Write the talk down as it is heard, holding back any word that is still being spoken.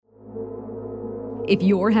If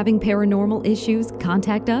you're having paranormal issues,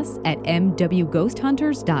 contact us at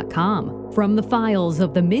mwghosthunters.com. From the files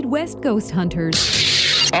of the Midwest Ghost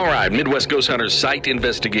Hunters. All right, Midwest Ghost Hunters site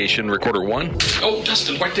investigation, recorder 1. Oh,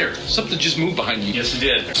 Dustin, right there. Something just moved behind you. Yes, it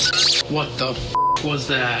did. What the was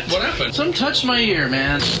that? What happened? Something touched my ear,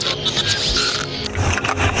 man.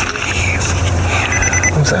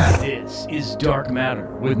 What's that? This is Dark Matter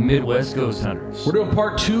with Midwest Ghost Hunters. We're doing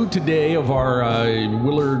part 2 today of our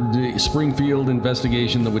Willard Springfield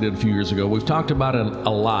investigation that we did a few years ago. We've talked about it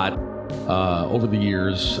a lot over the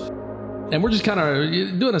years, and we're just kind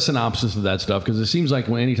of doing a synopsis of that stuff because it seems like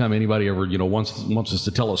anytime anybody ever wants us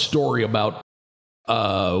to tell a story about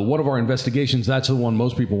one of our investigations, that's the one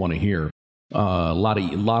most people want to hear. A lot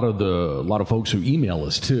of folks who email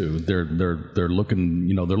us too. They're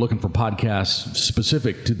looking for podcasts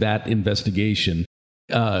specific to that investigation.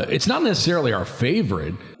 It's not necessarily our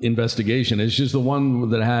favorite investigation. It's just the one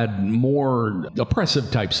that had more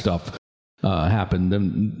oppressive type stuff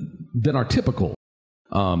happen than our typical.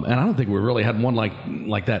 And I don't think we really had one like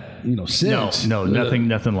that, since. No, nothing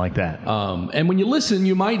like that. And when you listen,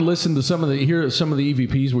 you might listen to some of the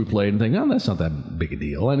EVPs we played and think, oh, that's not that big a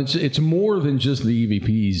deal. And it's more than just the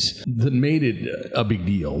EVPs that made it a big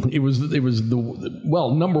deal. It was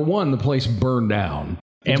number one, the place burned down.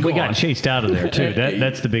 And we got chased out of there too.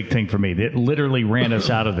 That's the big thing for me. It literally ran us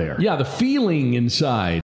out of there. Yeah, the feeling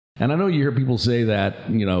inside. And I know you hear people say that,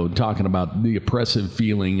 talking about the oppressive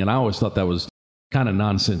feeling. And I always thought that was kind of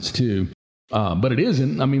nonsense too, but it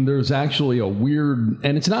isn't. I mean, there's actually a weird,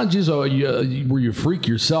 and it's not just where you freak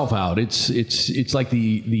yourself out. It's like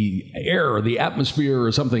the air, the atmosphere,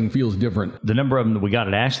 or something feels different. The number of them that we got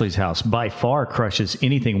at Ashley's house by far crushes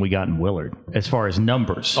anything we got in Willard as far as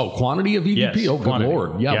numbers. Oh, quantity of EVP. Yes, oh, good quantity.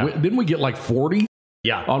 Lord! Yeah, didn't we get like 40?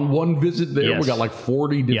 Yeah. On one visit there, we got like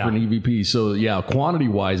 40 different EVPs. So yeah, quantity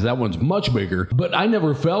wise, that one's much bigger. But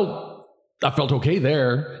I felt okay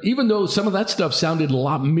there, even though some of that stuff sounded a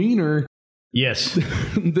lot meaner. Yes.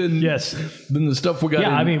 than the stuff we got.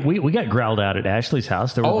 Yeah, I mean, we got growled out at Ashley's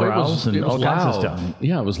house. There were growls and all kinds of stuff.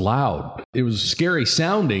 Yeah, it was loud. It was scary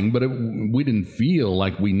sounding, but we didn't feel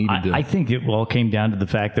like we needed to. I think it all came down to the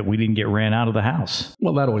fact that we didn't get ran out of the house.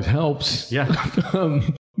 Well, that always helps. Yeah.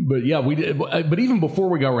 But yeah, we did. But even before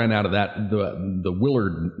we got ran out of the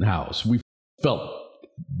Willard house, we felt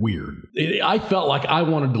weird. I felt like I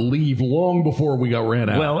wanted to leave long before we got ran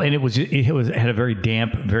out. Well, and it had a very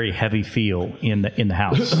damp, very heavy feel in the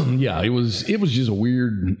house. Yeah, it was just a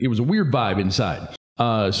weird vibe inside.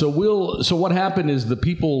 So what happened is the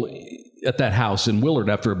people at that house in Willard,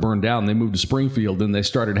 after it burned down, they moved to Springfield and they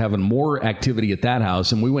started having more activity at that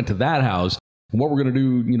house, and we went to that house. And what we're going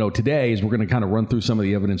to do, today is we're going to kind of run through some of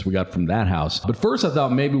the evidence we got from that house. But first, I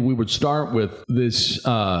thought maybe we would start with this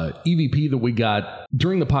EVP that we got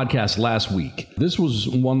during the podcast last week. This was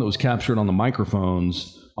one that was captured on the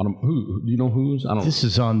microphones. Do you know whose? I don't. This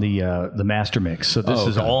is on the master mix. So this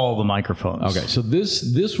is all the microphones. Okay, so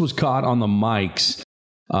this was caught on the mics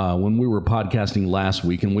when we were podcasting last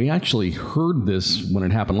week, and we actually heard this when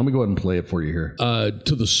it happened. Let me go ahead and play it for you here.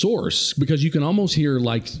 To the source, because you can almost hear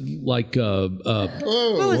what was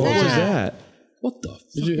that? What the?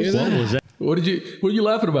 Did you hear that? What was that? What are you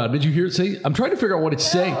laughing about? Did you hear it say? I'm trying to figure out what it's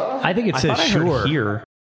saying. I think it says sure. Here.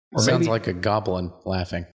 Sounds like a goblin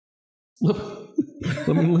laughing. Let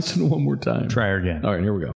me listen one more time. Try her again. All right,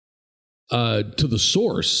 here we go. To the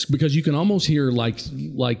source, because you can almost hear what was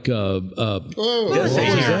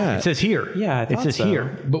that? It says here. Yeah, it says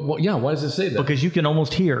here. But why does it say that? Because you can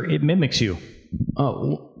almost hear. It mimics you.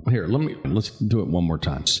 Oh, here, let's do it one more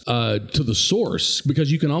time. To the source, because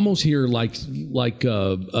you can almost hear what was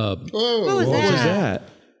that?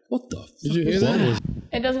 What the? Did you hear that?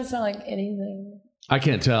 It doesn't sound like anything. I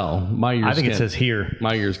can't tell. My ears. I think it says here.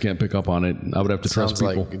 My ears can't pick up on it. I would have to trust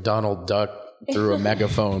people. Sounds like Donald Duck through a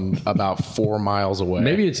megaphone about 4 miles away.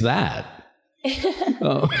 Maybe it's that.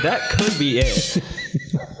 That could be it.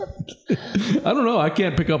 I don't know. I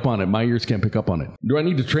can't pick up on it. My ears can't pick up on it. Do I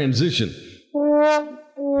need to transition?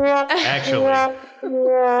 Actually, if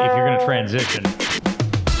you're going to transition.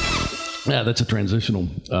 Yeah, that's a transitional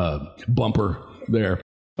bumper there.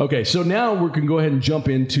 Okay, so now we can go ahead and jump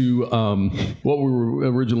into what we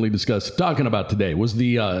were originally talking about today was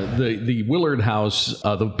the Willard house.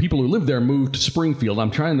 The people who lived there moved to Springfield.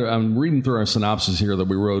 I'm reading through our synopsis here that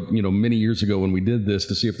we wrote, many years ago when we did this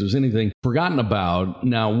to see if there's anything forgotten about.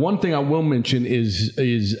 Now, one thing I will mention is,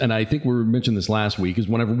 and I think we mentioned this last week, is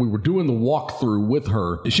whenever we were doing the walkthrough with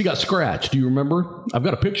her, she got scratched. Do you remember? I've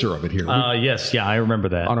got a picture of it here. Yes, yeah, I remember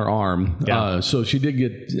that. On her arm. Yeah. So she did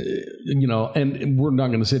get, and we're not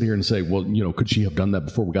going to sit here and say, well, could she have done that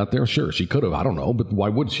before we got there? Sure, she could have. I don't know, but why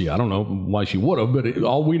would she? I don't know why she would have, but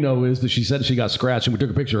all we know is that she said she got scratched and we took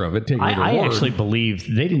a picture of it. I actually believe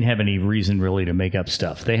they didn't have any reason really to make up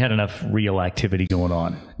stuff. They had enough real activity going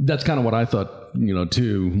on. That's kind of what I thought,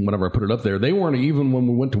 too, whenever I put it up there. They weren't, even when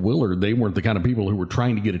we went to Willard, they weren't the kind of people who were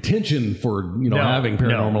trying to get attention for, having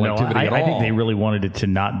paranormal activity at all. I think they really wanted it to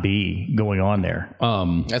not be going on there.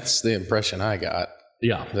 That's the impression I got.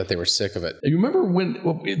 Yeah. That they were sick of it. You remember when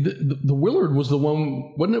the Willard was the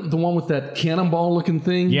one, wasn't it the one with that cannonball looking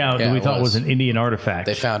thing? Yeah, we thought it was an Indian artifact.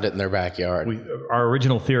 They found it in their backyard. Our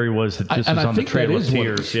original theory was that this was on the Trail of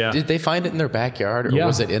Tears. Yeah. Did they find it in their backyard, or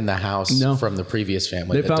was it in the house from the previous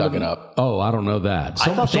family that dug it up? Oh, I don't know that.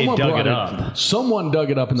 I thought they dug it up. Someone dug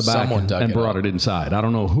it up in the back and brought it inside. I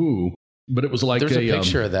don't know who, but it was like there's a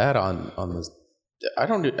picture of that on the... I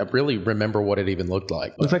don't really remember what it even looked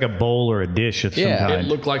like. Looks like a bowl or a dish of some kind. It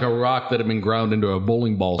looked like a rock that had been ground into a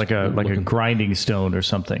bowling ball. Like a grinding stone or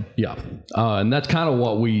something. Yeah. And that's kind of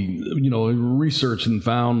what we, researched and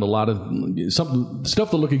found. A lot of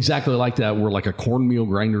stuff that looked exactly like that were like a cornmeal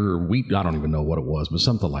grinder or wheat. I don't even know what it was, but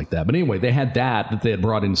something like that. But anyway, they had that they had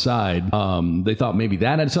brought inside. They thought maybe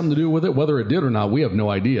that had something to do with it. Whether it did or not, we have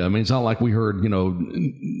no idea. I mean, it's not like we heard,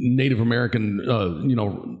 Native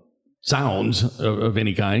American, sounds of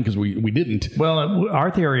any kind, because we didn't. Well, our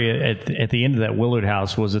theory at the end of that Willard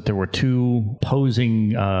house was that there were two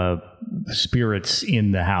posing spirits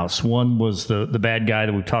in the house. One was the bad guy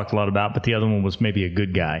that we've talked a lot about, but the other one was maybe a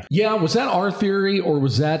good guy. Yeah, was that our theory, or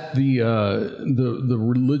was that the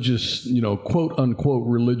religious, quote unquote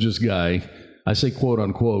religious guy? I say quote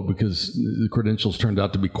unquote because the credentials turned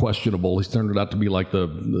out to be questionable. He's turned out to be like the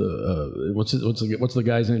what's the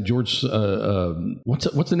guy's name? George.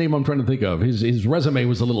 What's the name I'm trying to think of? His resume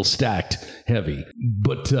was a little stacked heavy,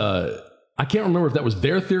 but I can't remember if that was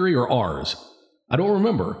their theory or ours. I don't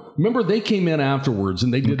remember. Remember, they came in afterwards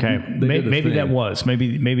and they did. Okay, maybe that was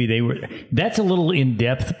maybe they were. That's a little in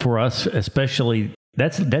depth for us, especially.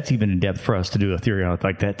 That's even in depth for us to do a theory on it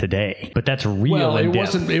like that today. But that's real. Well, it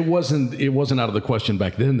wasn't out of the question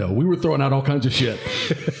back then though. We were throwing out all kinds of shit,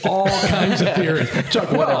 all kinds of theories. Chuck,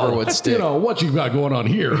 whatever would stick. What you've got going on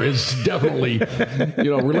here is definitely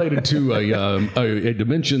related to a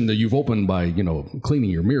dimension that you've opened by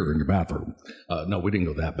cleaning your mirror in your bathroom. No, we didn't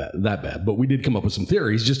go that bad, but we did come up with some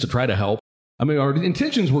theories just to try to help. I mean, our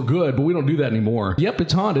intentions were good, but we don't do that anymore. Yep,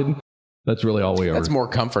 it's haunted. That's really all we are. That's more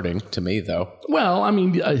comforting to me, though. Well, I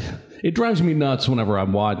mean, it drives me nuts whenever I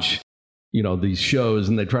watch, these shows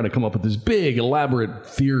and they try to come up with this big, elaborate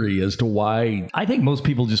theory as to why. I think most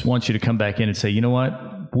people just want you to come back in and say, you know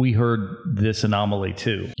what? We heard this anomaly,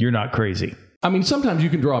 too. You're not crazy. I mean, sometimes you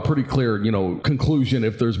can draw a pretty clear, conclusion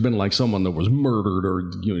if there's been like someone that was murdered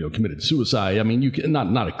or, committed suicide. I mean, you can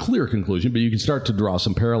not a clear conclusion, but you can start to draw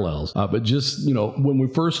some parallels. But just, when we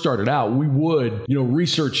first started out, we would,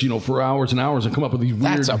 research, for hours and hours and come up with these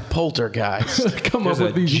weird. That's a poltergeist. There's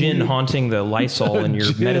a djinn haunting the Lysol in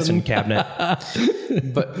your medicine cabinet.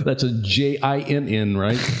 But that's a JINN,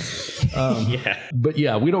 right? Yeah. But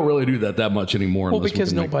yeah, we don't really do that much anymore. Well,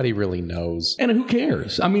 because nobody really knows. And who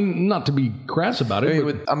cares? I mean, not to be crass about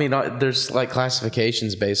it. There's like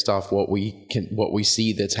classifications based off what we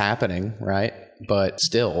see that's happening, right? But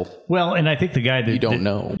still. Well, and I think the guy that you don't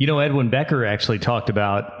know. Edwin Becker actually talked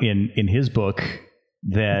about in his book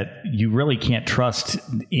that you really can't trust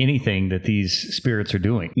anything that these spirits are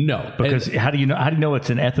doing. No, because how do you know it's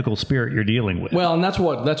an ethical spirit you're dealing with? Well, and that's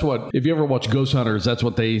what if you ever watch Ghost Hunters, that's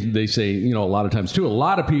what they say, a lot of times too. A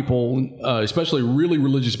lot of people, especially really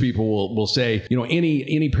religious people will say,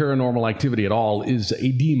 any paranormal activity at all is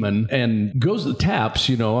a demon. And taps,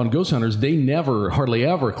 on Ghost Hunters, they hardly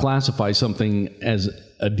ever classify something as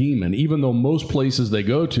a demon, even though most places they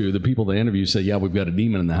go to, the people they interview say, yeah, we've got a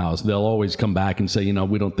demon in the house. They'll always come back and say,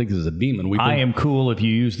 we don't think this is a demon. I am cool if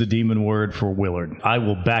you use the demon word for Willard. I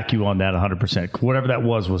will back you on that 100%. Whatever that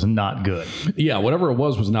was not good. Yeah, whatever it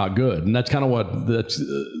was not good. And that's kind of what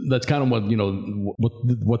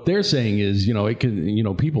what they're saying is, it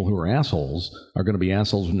can, people who are assholes are going to be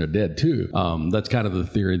assholes when they're dead too. That's kind of the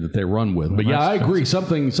theory that they run with. But yeah, I agree.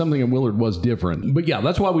 Something in Willard was different. But yeah,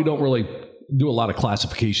 that's why we don't really do a lot of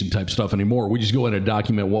classification type stuff anymore. We just go in and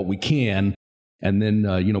document what we can and then,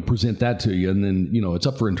 present that to you. And then, it's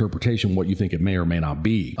up for interpretation what you think it may or may not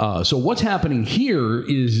be. So what's happening here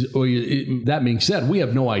is, that being said, we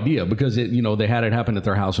have no idea because they had it happen at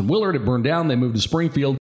their house in Willard. It burned down. They moved to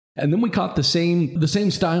Springfield. And then we caught the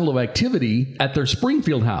same style of activity at their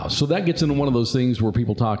Springfield house. So that gets into one of those things where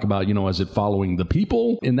people talk about, is it following the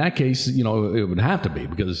people? In that case, it would have to be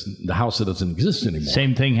because the house doesn't exist anymore.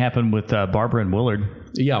 Same thing happened with Barbara and Willard.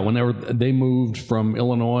 Yeah, when they moved from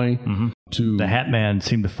Illinois to... The Hat Man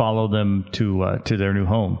seemed to follow them to their new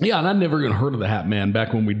home. Yeah, and I'd never even heard of the Hat Man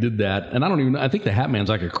back when we did that. And I think the Hat Man's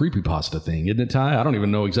like a creepypasta thing, isn't it, Ty? I don't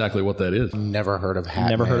even know exactly what that is. Never heard of Hat Man.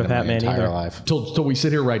 Never heard of Hat Man entire either. Life. Till we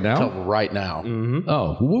sit here right now? Till right now. Mm-hmm.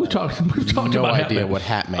 Oh, well, we've talked no about idea Hat Man. what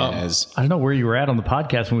Hat Man is. I don't know where you were at on the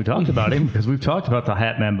podcast when we talked about him, because we've talked about the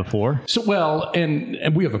Hat Man before. So, well,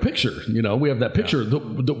 and we have a picture, we have that picture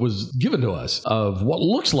that was given to us of what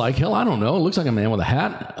looks like, hell, I don't know, it looks like a man with a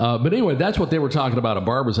hat. But anyway, that's what they were talking about at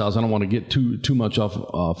Barbara's house. I don't want to get too much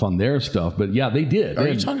off on their stuff, but yeah, they did. Are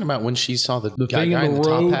you talking about when she saw the guy thing in the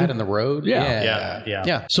road? top hat in the road?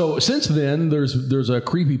 Yeah. So since then, there's a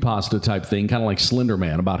creepypasta type thing, kind of like Slender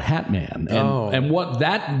Man, about Hat Man. And what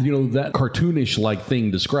that cartoonish like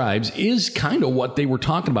thing describes is kind of what they were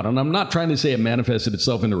talking about. And I'm not trying to say it manifested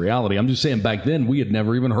itself into reality. I'm just saying back then we had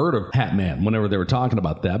never even heard of Hat Man whenever they were talking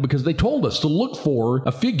about that, because they told us to look for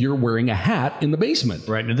a figure wearing a hat in the basement.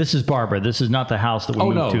 Right. Now, this is Barbara. This is not the house that we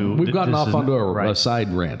moved to. We've gotten off onto a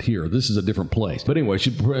side rant here. This is a different place. But anyway,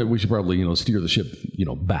 we should probably, steer the ship,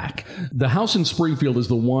 back. The house in Springfield is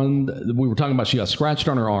the one that we were talking about. She got scratched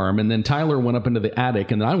on her arm, and then Tyler went up into the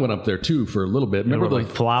attic, and then I went up there too for a little bit. Remember the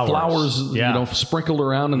flowers sprinkled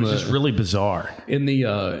around in just really bizarre in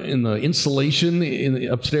the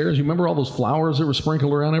insulation upstairs. You remember all those flowers that were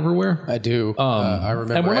sprinkled around everywhere? I do. I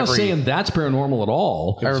remember. And we're not saying that's paranormal at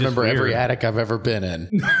all. I remember every attic I've ever been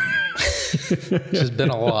in. It's just been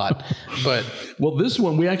a lot. But this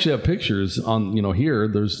one we actually have pictures on. Here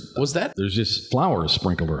there's just flowers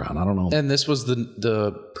sprinkled around. I don't know. And this was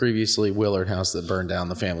the previously Willard house that burned down.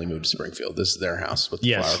 The family moved to Springfield. This is their house with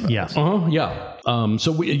the flower petals. Yeah.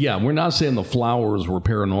 So we're not saying the flowers were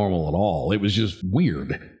paranormal at all. It was just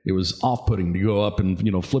weird. It was off-putting to go up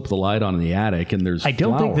and flip the light on in the attic, and there's. I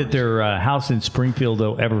don't think that their house in Springfield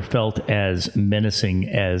though ever felt as menacing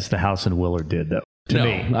as the house in Willard did, though. To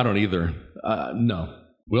me, I don't either. No,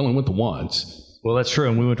 we only went to once. Well, that's true,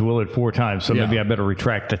 and we went to Willard 4 times, so maybe I better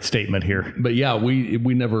retract that statement here. But yeah, we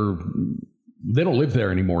never. They don't live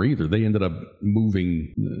there anymore either. They ended up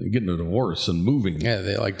moving, getting a divorce and moving. Yeah,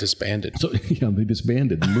 they disbanded. So they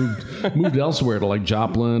disbanded and moved elsewhere to like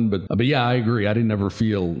Joplin. But yeah, I agree. I didn't ever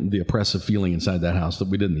feel the oppressive feeling inside that house that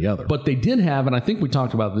we did in the other. But they did have, and I think we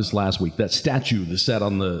talked about this last week, that statue that sat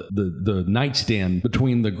on the nightstand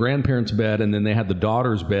between the grandparents' bed, and then they had the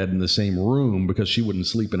daughter's bed in the same room because she wouldn't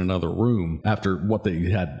sleep in another room after what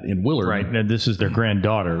they had in Willard. Right, and this is their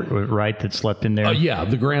granddaughter, right, that slept in there? Yeah,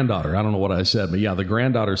 the granddaughter. I don't know what I said, but yeah, the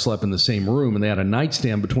granddaughter slept in the same room, and they had a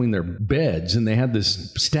nightstand between their beds, and they had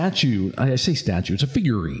this statue. I say statue, it's a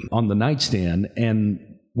figurine on the nightstand,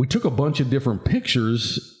 and we took a bunch of different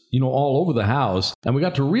pictures all over the house, and we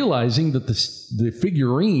got to realizing that the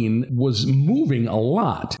figurine was moving a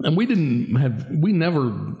lot, and we wouldn't even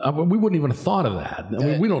have thought of that. I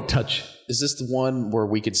mean, we don't touch. Is this the one where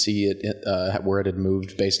we could see it where it had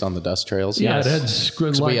moved based on the dust trails? Yeah, yes. It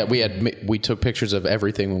had. We took pictures of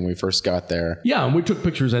everything when we first got there. Yeah, and we took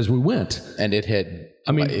pictures as we went, and it had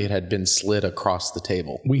been slid across the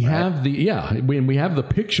table. We have we have the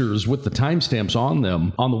pictures with the timestamps on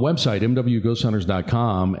them on the website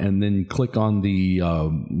mwghosthunters.com, and then click on the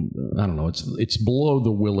I don't know, it's below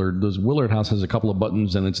the Willard. The Willard house has a couple of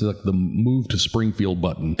buttons, and it's like the move to Springfield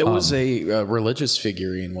button. It was a religious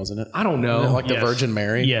figurine, wasn't it? I don't know, like the Virgin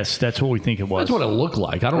Mary. Yes, that's what we think it was. That's what it looked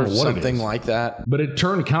like. I don't know what it is. Something like that. But it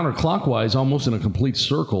turned counterclockwise, almost in a complete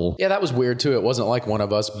circle. Yeah, that was weird too. It wasn't like one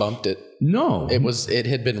of us bumped it. No, it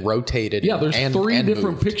had been rotated. Yeah, there's three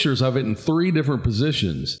different pictures of it in 3 different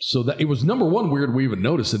positions. So that it was, number one, weird we even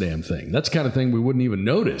noticed the damn thing. That's the kind of thing we wouldn't even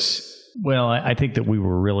notice. Well, I think that we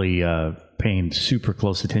were really paying super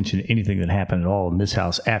close attention to anything that happened at all in this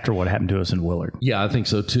house after what happened to us in Willard. Yeah, I think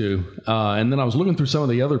so too. And then I was looking through some of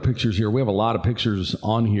the other pictures here. We have a lot of pictures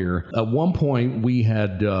on here. At one point, we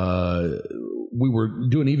were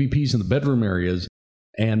doing EVPs in the bedroom areas.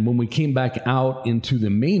 And when we came back out into the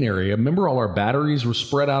main area, remember all our batteries were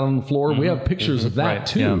spread out on the floor? Mm-hmm. We have pictures of that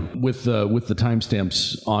too, with the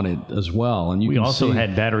timestamps on it as well. And we also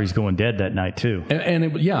had batteries going dead that night too. And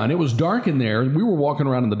it was dark in there. We were walking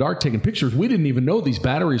around in the dark taking pictures. We didn't even know these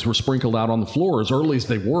batteries were sprinkled out on the floor as early as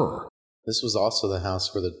they were. This was also the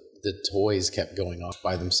house where the the toys kept going off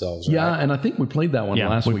by themselves. Right? Yeah, and I think we played that one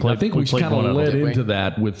last week. I think we played kind one of of led them. into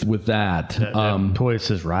that with that. That toy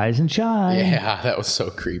says "Rise and Shine." Yeah, that was so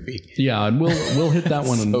creepy. Yeah, and we'll hit that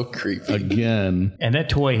one So creepy. again. And that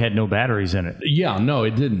toy had no batteries in it. Yeah, no,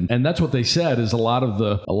 it didn't. And that's what they said is a lot of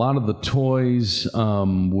the toys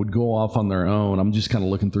would go off on their own. I'm just kind of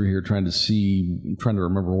looking through here trying to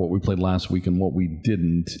remember what we played last week and what we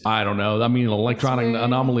didn't. I don't know. I mean, an electronic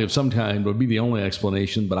anomaly of some kind would be the only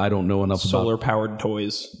explanation, but I don't know enough Solar powered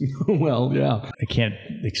toys. Well, yeah. I can't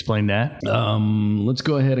explain that. Let's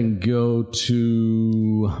go ahead and go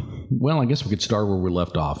to. Well, I guess we could start where we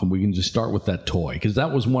left off, and we can just start with that toy because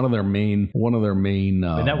that was one of their main.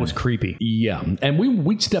 And that was creepy. Yeah, and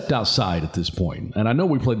we stepped outside at this point, and I know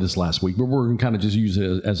we played this last week, but we're going to kind of just use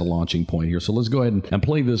it as a launching point here. So let's go ahead and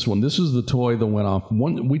play this one. This is the toy that went off.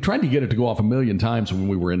 We tried to get it to go off 1,000,000 times when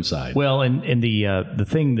we were inside. Well, and the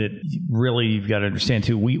thing that really you've got to understand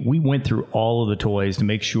too, we went through all of the toys to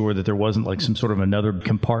make sure that there wasn't like some sort of another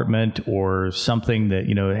compartment or something that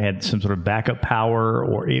had some sort of backup power,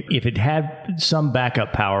 or if it had some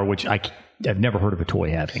backup power, which I've never heard of a toy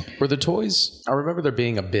having. Were the toys? I remember there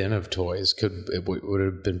being a bin of toys. Would it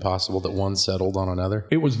have been possible that one settled on another?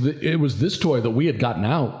 It was this toy that we had gotten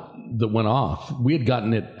out that went off. We had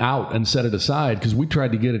gotten it out and set it aside because we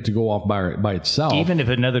tried to get it to go off by itself. Even if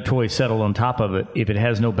another toy settled on top of it, if it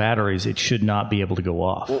has no batteries, it should not be able to go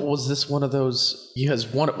off. Well, was this one of those? Yes,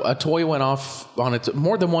 a toy went off on it.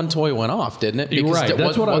 More than one toy went off, didn't it? Because you're right.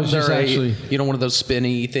 That's what I was just actually. One of those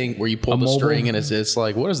spinny thing where you pull the string and it's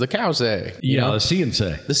like, what does the cow say? The see and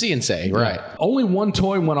say. The see and say, right. Only one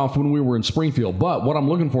toy went off when we were in Springfield. But what I'm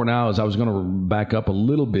looking for now is I was going to back up a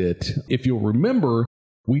little bit. If you'll remember,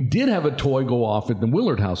 we did have a toy go off at the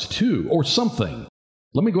Willard house too, or something.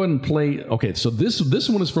 Let me go ahead and play. Okay, so this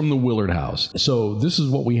one is from the Willard house. So this is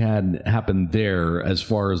what we had happen there as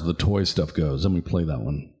far as the toy stuff goes. Let me play that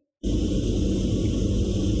one.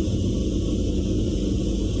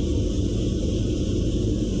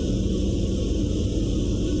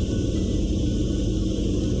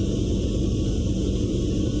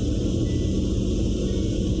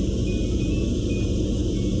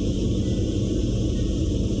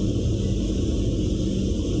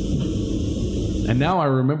 And now I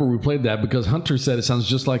remember we played that because Hunter said it sounds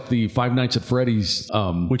just like the Five Nights at Freddy's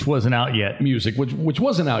which wasn't out yet. Music, which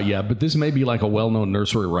wasn't out yet, but this may be like a well-known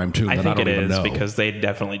nursery rhyme tune. I that think I don't it even is know. because they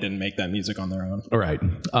definitely didn't make that music on their own. All right.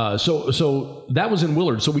 So that was in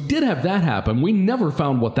Willard. So we did have that happen. We never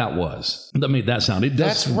found what that was that made that sound. It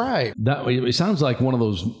does. That's right. It sounds like one of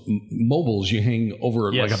those mobiles you hang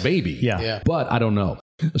over like a baby. Yeah. But I don't know.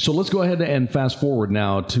 So let's go ahead and fast forward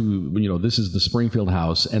now to, this is the Springfield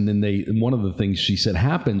house. And then one of the things she said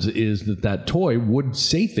happens is that toy would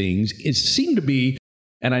say things. It seemed to be,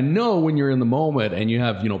 and I know when you're in the moment and you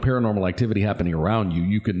have, paranormal activity happening around you,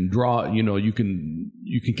 you can draw, you can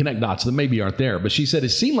connect dots that maybe aren't there. But she said it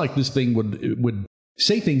seemed like this thing would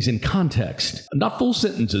say things in context, not full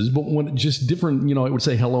sentences, but when just different, it would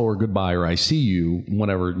say hello or goodbye or I see you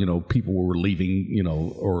whenever, people were leaving,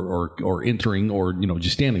 or entering or,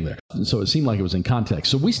 just standing there. So it seemed like it was in context.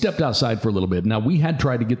 So we stepped outside for a little bit. Now we had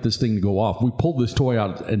tried to get this thing to go off. We pulled this toy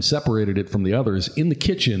out and separated it from the others in the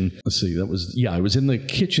kitchen. Let's see, it was in the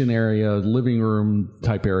kitchen area, living room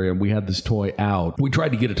type area. We had this toy out. We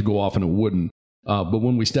tried to get it to go off and it wouldn't. But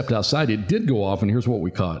when we stepped outside, it did go off and here's what we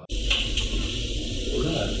caught.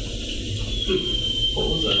 What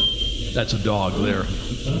was that? That's a dog there.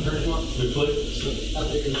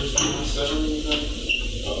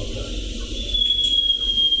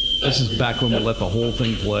 This is back when we let the whole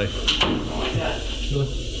thing play.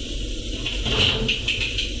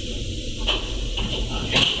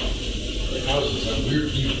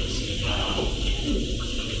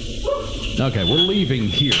 Okay, we're leaving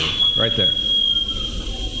here, right there.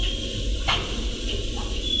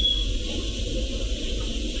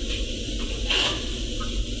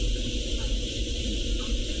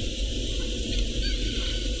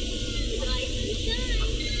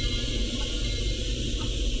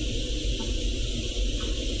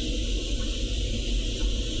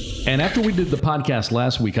 And after we did the podcast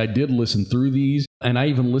last week, I did listen through these, and I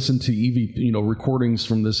even listened to recordings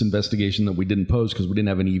from this investigation that we didn't post because we didn't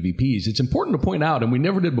have any EVPs. It's important to point out, and we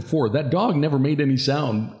never did before, that dog never made any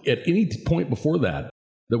sound at any point before that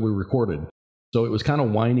we recorded. So it was kind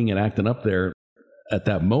of whining and acting up there at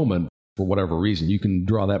that moment for whatever reason. You can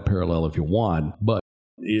draw that parallel if you want, but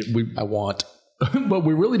I want. But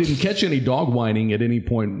we really didn't catch any dog whining at any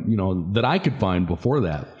point, that I could find before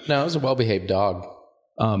that. No, it was a well-behaved dog.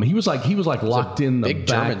 He was like locked in the big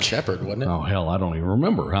back. German Shepherd, wasn't it? Oh hell, I don't even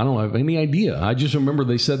remember. I don't have any idea. I just remember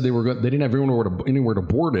they said they didn't have anywhere to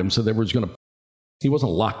board him, so they were just going to. He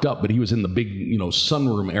wasn't locked up, but he was in the big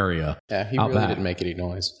sunroom area. Yeah, he really didn't make any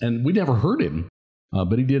noise, and we never heard him.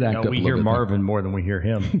 But he did act up. We hear Marvin more than we hear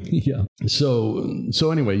him. Yeah.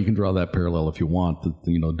 So anyway, you can draw that parallel if you want.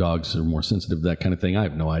 That dogs are more sensitive to that kind of thing. I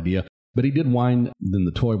have no idea. But he did whine. Then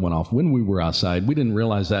the toy went off when we were outside. We didn't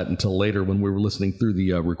realize that until later when we were listening through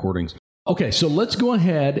the recordings. Okay, so let's go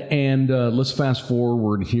ahead and let's fast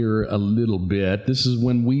forward here a little bit. This is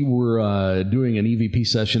when we were doing an EVP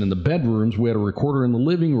session in the bedrooms. We had a recorder in the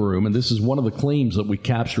living room, and this is one of the claims that we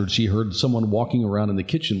captured. She heard someone walking around in the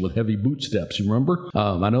kitchen with heavy boot steps. You remember?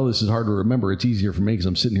 I know this is hard to remember. It's easier for me because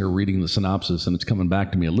I'm sitting here reading the synopsis, and it's coming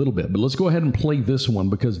back to me a little bit. But let's go ahead and play this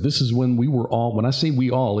one because this is when we were all, when I say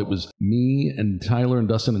we all, it was me and Tyler and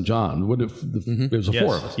Dustin and John. What if it was the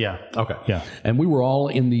four of us? Yeah. Okay. Yeah. And we were all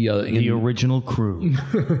in the original crew.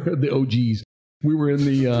 The OGs. We were in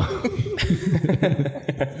the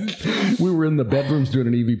we were in the bedrooms doing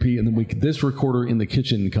an EVP, and then this recorder in the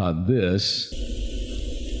kitchen caught this.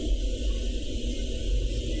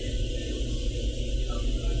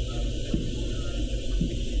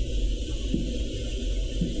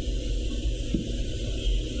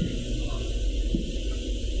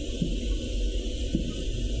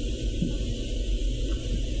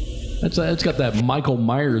 It's got that Michael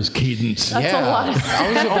Myers cadence. That's a lot of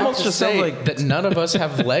I was about almost to just say sounds like that none of us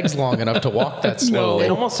have legs long enough to walk that slowly.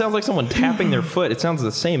 It almost sounds like someone tapping their foot. It sounds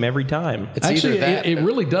the same every time. It's Actually, either that. it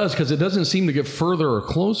really does because it doesn't seem to get further or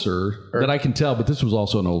closer that I can tell. But this was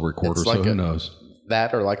also an old recorder, so who knows?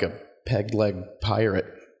 That or like a peg leg pirate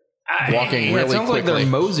walking really it sounds quickly. like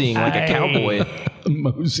they're moseying like a cowboy.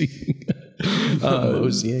 Moseying.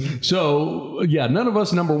 Moseying. So yeah, none of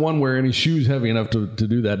us, number one, wear any shoes heavy enough to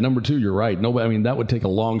do that. Number two, you're right. Nobody. I mean, that would take a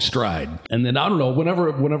long stride. And then I don't know.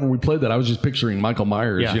 Whenever we played that, I was just picturing Michael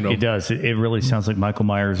Myers. Yeah, it does. It really sounds like Michael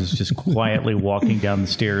Myers is just quietly walking down the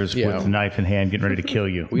stairs with a knife in hand, getting ready to kill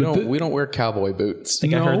you. We don't wear cowboy boots. I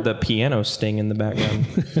think I heard the piano sting in the background.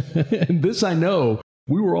 And this I know.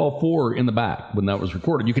 We were all four in the back when that was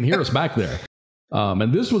recorded. You can hear us back there.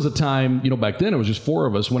 And this was a time, back then it was just four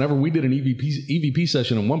of us. Whenever we did an EVP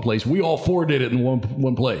session in one place, we all four did it in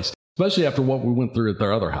one place, especially after what we went through at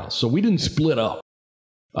their other house. So we didn't split up.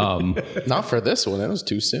 Not for this one. That was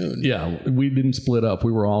too soon. Yeah, we didn't split up.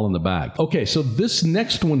 We were all in the back. Okay, so this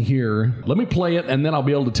next one here, let me play it, and then I'll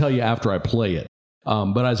be able to tell you after I play it.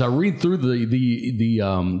 But as I read through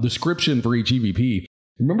the description for each EVP,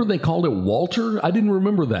 remember they called it Walter? I didn't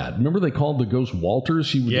remember that. Remember they called the ghost Walter?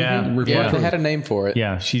 They had a name for it.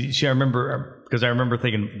 Yeah, I remember because I remember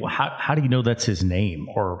thinking, well, how do you know that's his name,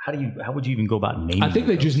 or how would you even go about naming? I think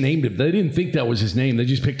they just named it. They didn't think that was his name. They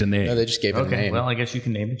just picked a name. No, they just gave it a name. Well, I guess you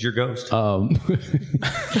can name it your ghost.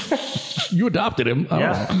 You adopted him.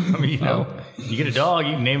 Yeah, I mean, you get a dog,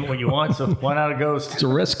 you can name it what you want. So why not a ghost? It's a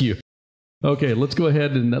rescue. Okay, let's go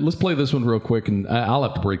ahead and let's play this one real quick, and I'll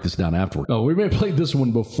have to break this down afterward. Oh, we may have played this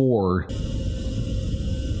one before.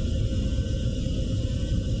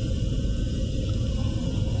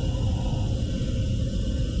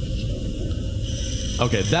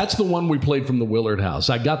 Okay, that's the one we played from the Willard house.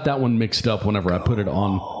 I got that one mixed up whenever I put it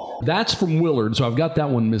on. That's from Willard, so I've got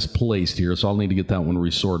that one misplaced here, so I'll need to get that one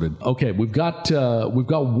resorted. Okay, we've got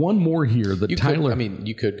one more here that Tyler...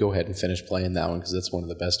 you could go ahead and finish playing that one because that's one of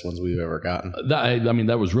the best ones we've ever gotten.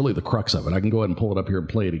 That was really the crux of it. I can go ahead and pull it up here and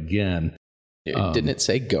play it again. Didn't it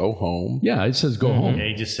say go home? Yeah, it says go home. Yeah,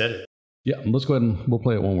 you just said it. Yeah, let's go ahead and we'll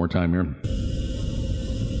play it one more time here.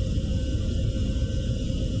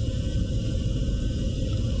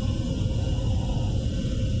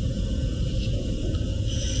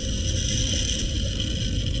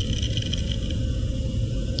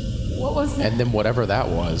 What was that? And then whatever that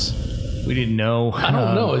was. We didn't know. I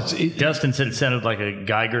don't know. Dustin said it sounded like a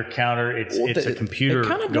Geiger counter. It's a computer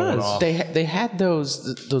going off. They had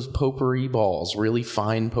those potpourri balls, really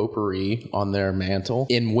fine potpourri on their mantle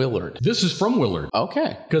in Willard. This is from Willard.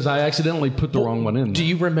 Okay. Because I accidentally put the wrong one in. Do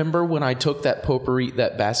you remember when I took that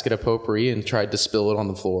basket of potpourri and tried to spill it on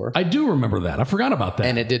the floor? I do remember that. I forgot about that.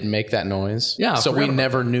 And it didn't make that noise? Yeah. So we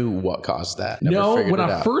never knew what caused that. No, when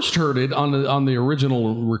I first heard it on the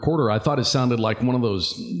original recorder, I thought it sounded like one of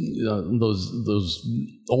those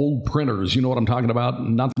old printers. You know what I'm talking about?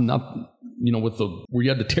 Not with where you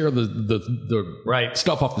had to tear the right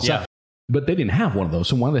stuff off the side. But they didn't have one of those,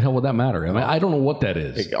 so why the hell would that matter? I mean, I don't know what that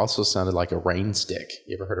is. It also sounded like a rain stick.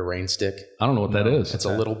 You ever heard of rain stick? I don't know what that is. It's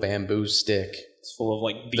a little bamboo stick. It's full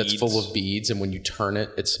of beads. That's full of beads, and when you turn it,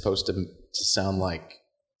 it's supposed to sound like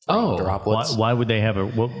droplets. Why would they have a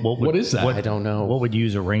what is that? I don't know. What would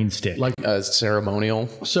use a rain stick? Like a ceremonial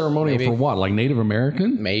maybe? For what? Like Native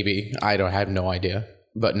American? Maybe. I have no idea.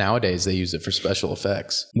 But nowadays they use it for special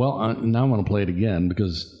effects. Well, now I want to play it again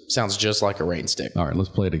because sounds just like a rain stick. All right, let's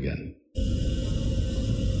play it again.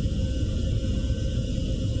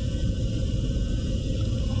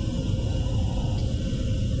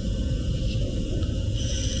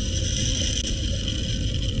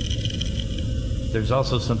 There's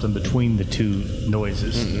also something between the two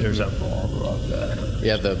noises. Mm-hmm. There's a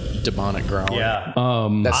yeah, the demonic growl. yeah.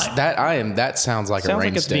 That sounds like a Sounds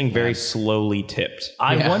rain like it's stick. being very slowly tipped.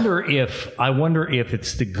 I wonder if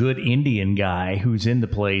it's the good Indian guy who's in the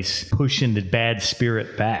place pushing the bad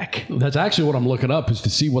spirit back. That's actually what I'm looking up, is to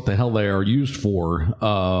see what the hell they are used for.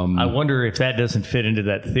 I wonder if that doesn't fit into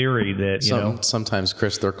that theory that sometimes,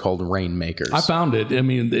 Chris, they're called rainmakers. I found it. I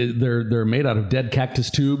mean, they're made out of dead cactus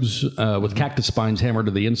tubes with cactus spines hammered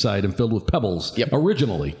to the inside and filled with pebbles. Yep.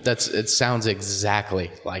 Originally, it sounds exactly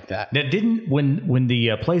like that. Now, when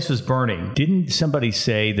the place was burning, didn't somebody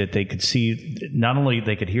say that they could see, not only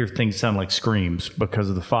they could hear things sound like screams because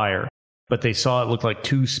of the fire, but they saw it look like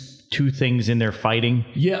two things in there fighting.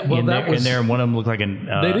 Yeah, well, in there, and one of them looked like a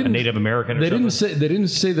Native American. They didn't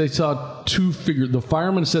say they saw two figures. The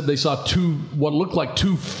firemen said they saw what looked like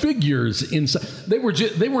two figures inside. They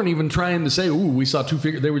weren't even trying to say, "Ooh, we saw two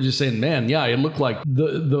figures." They were just saying, "Man, yeah, it looked like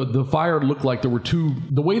the fire looked like there were two.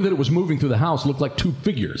 The way that it was moving through the house looked like two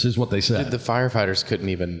figures," is what they said. The firefighters couldn't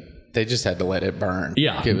even. They just had to let it burn.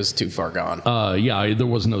 Yeah. It was too far gone. There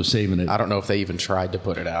was no saving it. I don't know if they even tried to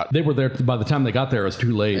put it out. They were there. By the time they got there, it was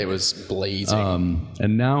too late. It was blazing.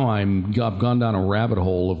 And now I've gone down a rabbit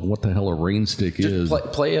hole of what the hell a rain stick is.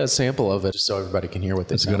 Play a sample of it just so everybody can hear what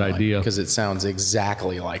they sound like. That's a good idea. Because it sounds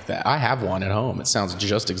exactly like that. I have one at home. It sounds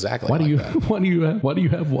just exactly like that. Why do you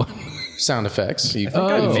have one? Sound effects.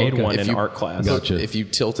 I made one in art class. Gotcha. If you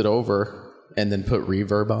tilt it over and then put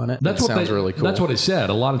reverb on it, that sounds really cool. That's what it said.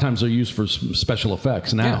 A lot of times they're used for special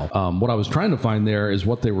effects now. Yeah. What I was trying to find there is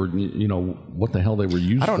what they were, what the hell they were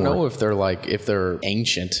used for. I don't know if they're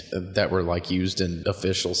ancient, that were like used in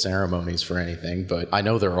official ceremonies for anything, but I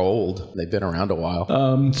know they're old. They've been around a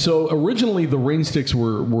while. So originally the rain sticks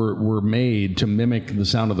were made to mimic the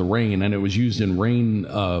sound of the rain, and it was used in rain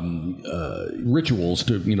rituals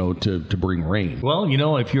to bring rain. Well,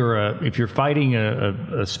 if you're fighting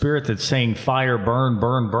a spirit that's saying fire, burn,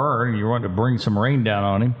 burn, burn, and you want to bring some rain down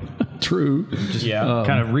on him. True. Just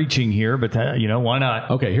kind of reaching here, but why not?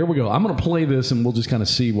 Okay, here we go. I'm going to play this and we'll just kind of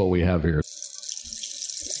see what we have here.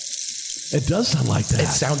 It does sound like that. It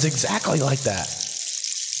sounds exactly like that.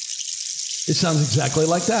 It sounds exactly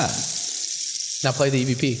like that. Now play the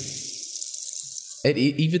EVP.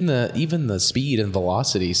 Even the speed and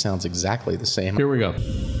velocity sounds exactly the same. Here we go.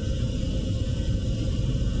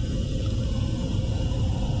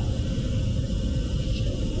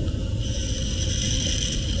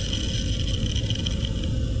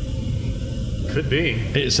 Could be.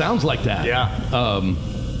 It sounds like that. Yeah.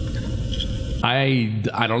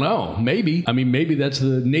 I don't know. Maybe. I mean, maybe that's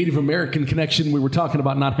the Native American connection we were talking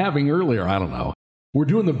about not having earlier. I don't know. We're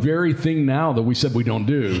doing the very thing now that we said we don't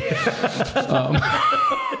do.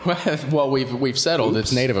 Well, we've settled.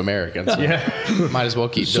 It's Native American. So might as well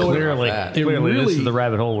keep clearly that. Clearly, this is the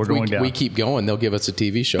rabbit hole we're going down. We keep going. They'll give us a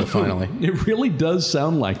TV show finally. It really does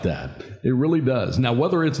sound like that. It really does. Now,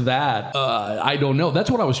 whether it's that, I don't know.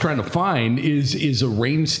 That's what I was trying to find is a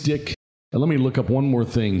rain stick. Let me look up one more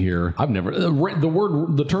thing here. I've never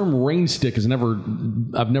the term rain stick I've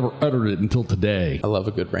never uttered it until today. I love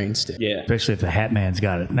a good rain stick. Yeah, especially if the Hat Man's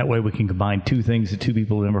got it. And that way we can combine two things that two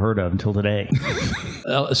people have never heard of until today.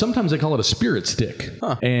 Sometimes they call it a spirit stick,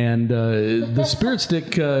 and the spirit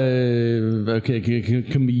stick can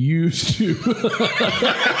be used to.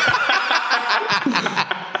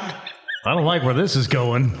 I don't like where this is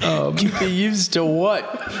going. Can be used to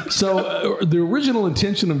what? So the original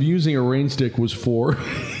intention of using a rain stick was for...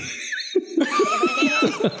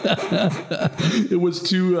 it was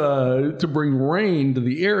to bring rain to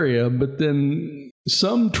the area, but then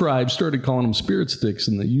some tribes started calling them spirit sticks,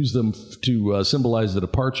 and they used them to symbolize the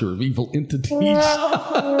departure of evil entities. No!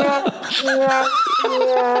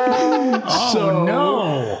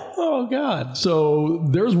 Oh God! So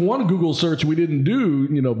there's one Google search we didn't do,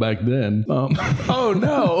 back then. Oh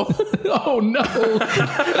no! Oh no!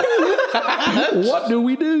 What do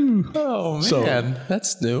we do? Oh man,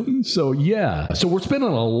 that's new. So yeah, so we're spending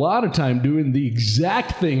a lot of time doing the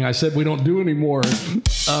exact thing I said we don't do anymore.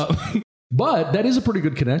 But that is a pretty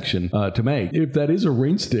good connection to make. If that is a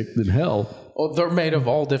rain stick, then hell. Well, they're made of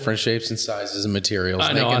all different shapes and sizes and materials.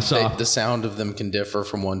 I know, I saw. The sound of them can differ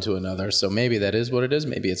from one to another. So maybe that is what it is.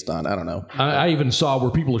 Maybe it's not. I don't know. I even saw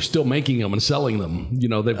where people are still making them and selling them. You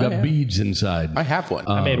know, they've got beads inside. I have one.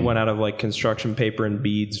 I made one out of like construction paper and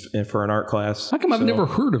beads for an art class. How come I've never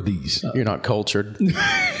heard of these? You're not cultured.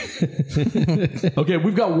 Okay,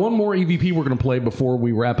 we've got one more EVP we're going to play before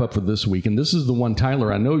we wrap up for this week. And this is the one,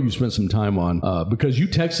 Tyler, I know you spent some time on because you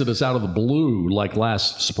texted us out of the blue like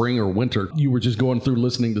last spring or winter. You were just going through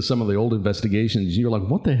listening to some of the old investigations. You're like,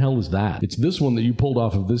 what the hell is that? It's this one that you pulled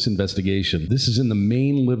off of this investigation. This is in the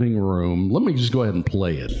main living room. Let me just go ahead and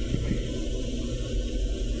play it.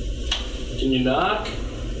 Can you knock?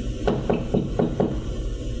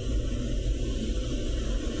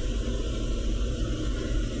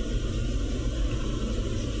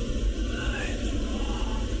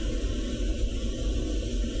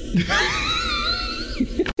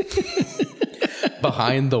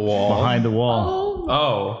 Behind the wall. Behind the wall.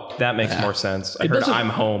 Oh, that makes more sense. I heard I'm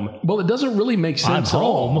home. Well, it doesn't really make sense. I'm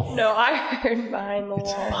home. No, I heard behind the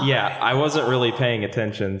wall. Yeah, I wasn't really paying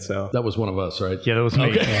attention, so. That was one of us, right? Yeah, that was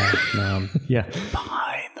me. Okay. Yeah.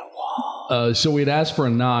 Behind the wall. So we'd asked for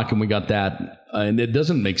a knock, and we got that, and it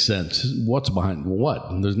doesn't make sense. What's behind what?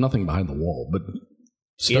 There's nothing behind the wall, but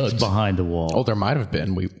studs. It's behind the wall. Oh, there might have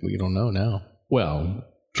been. We don't know now. Well,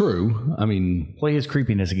 true. I mean... Play his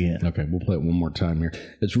creepiness again. Okay, we'll play it one more time here.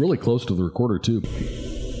 It's really close to the recorder, too.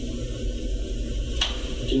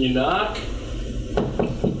 Can you knock?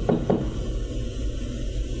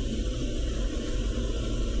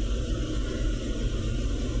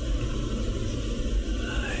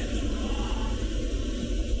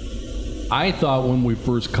 I thought when we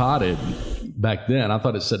first caught it back then, I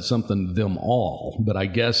thought it said something, them all, but I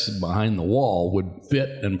guess behind the wall would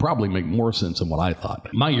fit and probably make more sense than what I thought.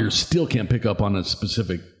 My ears still can't pick up on a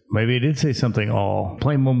specific. Maybe it did say something all.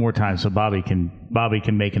 Play him one more time so Bobby can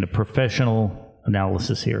make a professional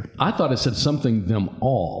analysis here. I thought it said something, them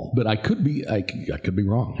all, but I could be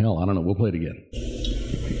wrong. Hell, I don't know. We'll play it again.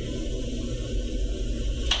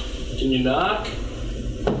 Can you knock?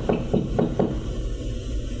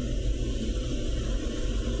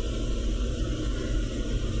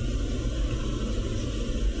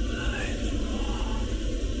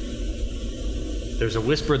 There's a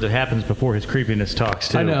whisper that happens before his creepiness talks,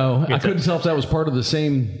 too. I know. I couldn't tell if that was part of the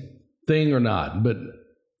same thing or not, but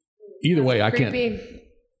either way, I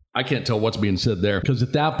can't tell what's being said there, because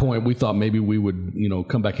at that point we thought maybe we would,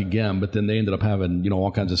 come back again, but then they ended up having,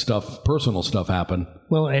 all kinds of stuff, personal stuff happen.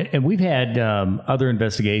 Well, and we've had other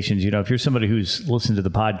investigations. If you're somebody who's listened to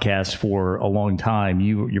the podcast for a long time,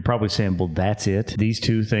 you're probably saying, well, that's it. These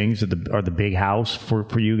two things are the big house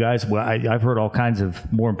for you guys. Well, I've heard all kinds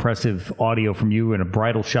of more impressive audio from you in a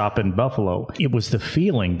bridal shop in Buffalo. It was the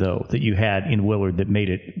feeling, though, that you had in Willard that made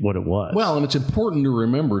it what it was. Well, and it's important to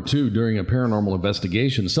remember, too, during a paranormal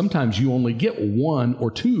investigation, sometimes you only get one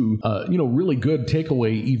or two, really good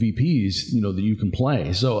takeaway EVPs, that you can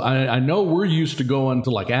play. So I know we're used to going to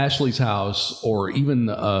like Ashley's house or even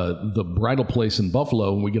the bridal place in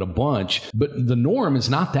Buffalo, and we get a bunch. But the norm is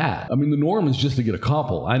not that. I mean, the norm is just to get a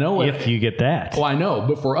couple. I know if you get that. Oh, I know.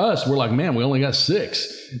 But for us, we're like, man, we only got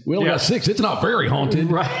 6. We only got 6. It's not very haunted,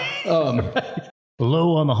 right?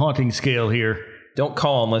 Low on the haunting scale here. Don't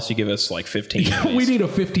call unless you give us like 15. We need a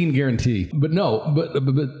 15 guarantee. But no, but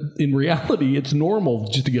in reality, it's normal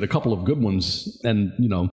just to get a couple of good ones. And,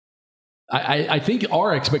 I think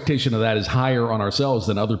our expectation of that is higher on ourselves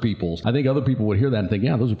than other people's. I think other people would hear that and think,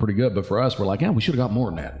 yeah, those are pretty good. But for us, we're like, yeah, we should have got more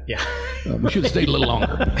than that. Yeah. We should have stayed a little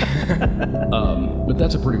longer. But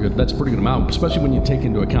that's a pretty good amount, especially when you take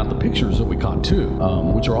into account the pictures that we caught too,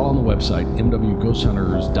 which are all on the website,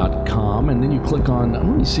 mwghosthunters.com. And then you click on, let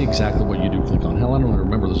me see exactly what you do click on. Hell, I don't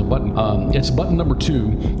remember. There's a button. It's button number 2,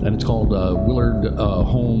 and it's called Willard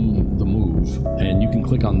Home the Move. And you can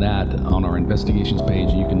click on that on our investigations page.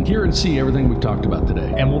 And you can hear and see everything we've talked about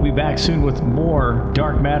today. And we'll be back soon with more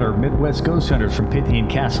Dark Matter Midwest Ghost Hunters from Pythian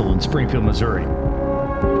Castle in Springfield, Missouri.